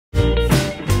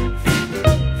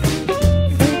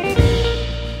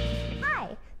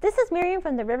Miriam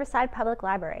from the Riverside Public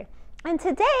Library, and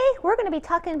today we're going to be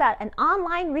talking about an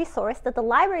online resource that the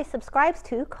library subscribes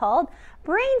to called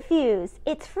Brainfuse.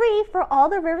 It's free for all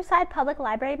the Riverside Public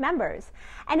Library members,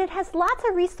 and it has lots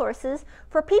of resources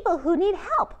for people who need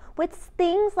help with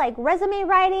things like resume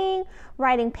writing,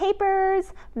 writing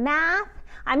papers, math.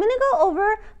 I'm going to go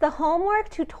over the homework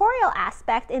tutorial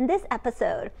aspect in this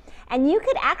episode, and you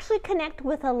could actually connect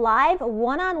with a live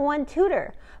one-on-one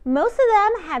tutor. Most of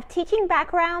them have teaching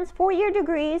backgrounds, 4-year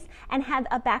degrees, and have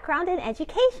a background in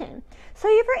education. So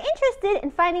if you're interested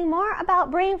in finding more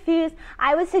about Brainfuse,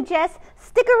 I would suggest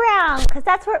stick around because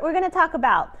that's what we're going to talk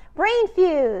about.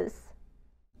 Brainfuse!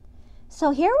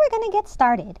 So here we're going to get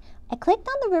started. I clicked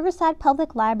on the Riverside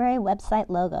Public Library website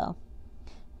logo.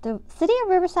 The City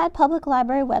of Riverside Public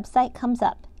Library website comes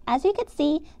up. As you can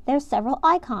see, there's several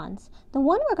icons. The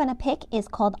one we're going to pick is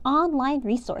called Online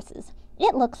Resources.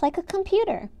 It looks like a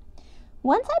computer.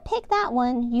 Once I pick that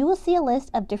one, you will see a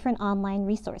list of different online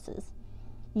resources.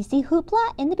 You see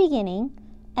Hoopla in the beginning,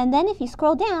 and then if you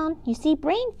scroll down, you see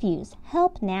Brainfuse,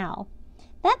 Help Now.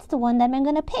 That's the one that I'm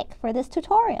going to pick for this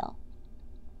tutorial.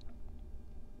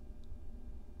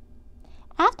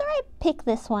 After I pick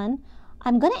this one,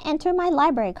 I'm going to enter my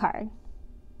library card.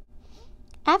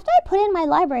 After I put in my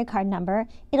library card number,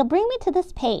 it'll bring me to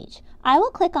this page. I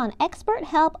will click on Expert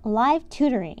Help Live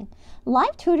Tutoring.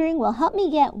 Live tutoring will help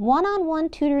me get one-on-one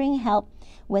tutoring help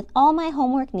with all my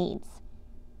homework needs.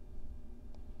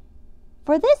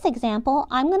 For this example,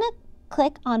 I'm going to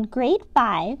click on Grade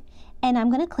 5 and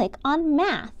I'm going to click on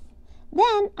Math.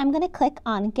 Then I'm going to click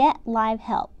on Get Live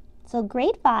Help. So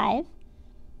Grade 5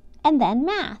 and then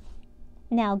Math.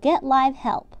 Now get live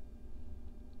help.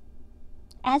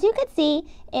 As you can see,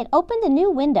 it opened a new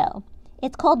window.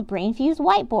 It's called Brainfuse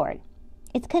Whiteboard.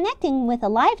 It's connecting with a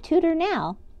live tutor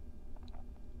now.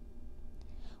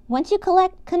 Once you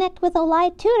connect with a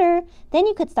live tutor, then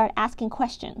you could start asking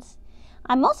questions.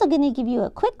 I'm also going to give you a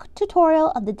quick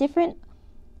tutorial of the different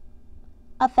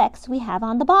effects we have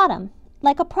on the bottom,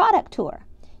 like a product tour.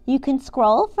 You can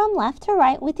scroll from left to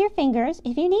right with your fingers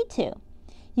if you need to.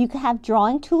 You can have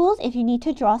drawing tools if you need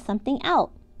to draw something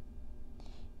out.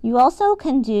 You also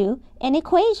can do an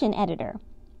equation editor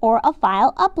or a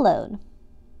file upload.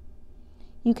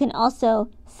 You can also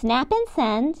snap and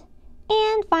send,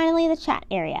 and finally the chat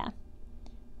area.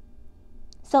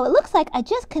 So it looks like I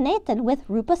just connected with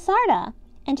Rupa Sarda,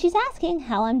 and she's asking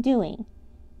how I'm doing.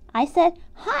 I said,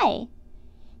 "Hi,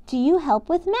 do you help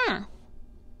with math?"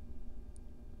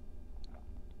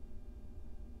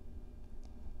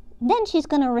 Then she's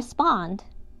going to respond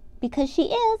because she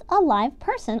is a live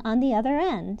person on the other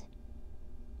end.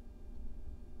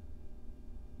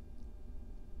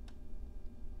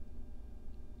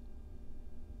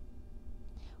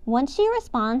 Once she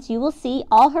responds, you will see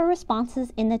all her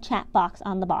responses in the chat box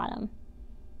on the bottom.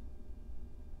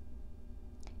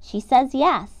 She says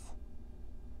yes.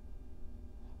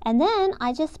 And then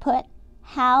I just put,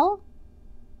 how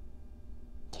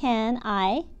can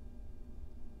I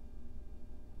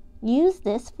use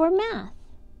this for math?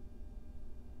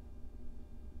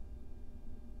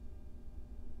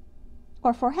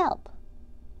 Or for help.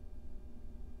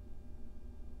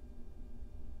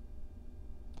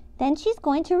 Then she's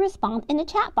going to respond in a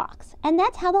chat box, and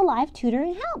that's how the live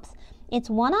tutoring helps. It's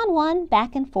one-on-one,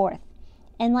 back and forth.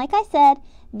 And like I said,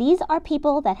 these are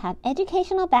people that have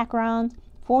educational backgrounds,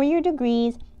 4-year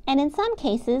degrees, and in some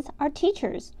cases are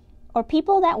teachers or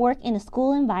people that work in a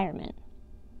school environment.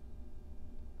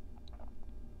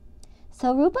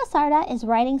 So Rupa Sarda is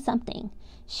writing something.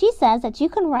 She says that you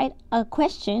can write a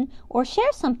question or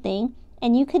share something,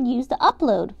 and you could use the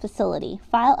upload facility,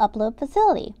 file upload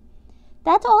facility.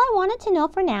 That's all I wanted to know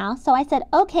for now, so I said,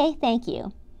 okay, thank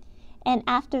you. And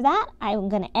after that, I'm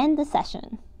going to end the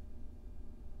session.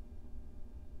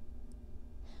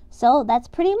 So that's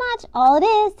pretty much all it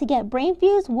is to get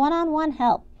Brainfuse one-on-one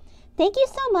help. Thank you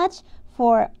so much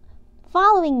for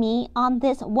following me on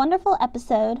this wonderful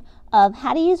episode of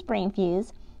how to use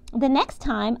Brainfuse. The next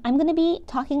time, I'm going to be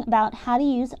talking about how to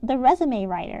use the resume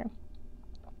writer.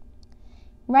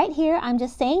 Right here, I'm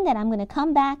just saying that I'm going to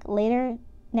come back later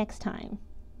next time.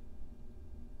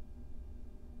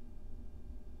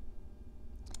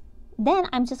 Then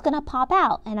I'm just going to pop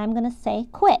out and I'm going to say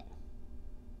quit.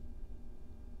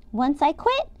 Once I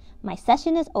quit, my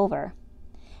session is over.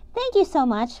 Thank you so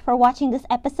much for watching this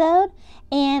episode,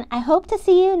 and I hope to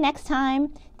see you next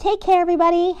time. Take care,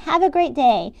 everybody. Have a great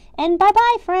day, and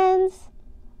bye-bye, friends.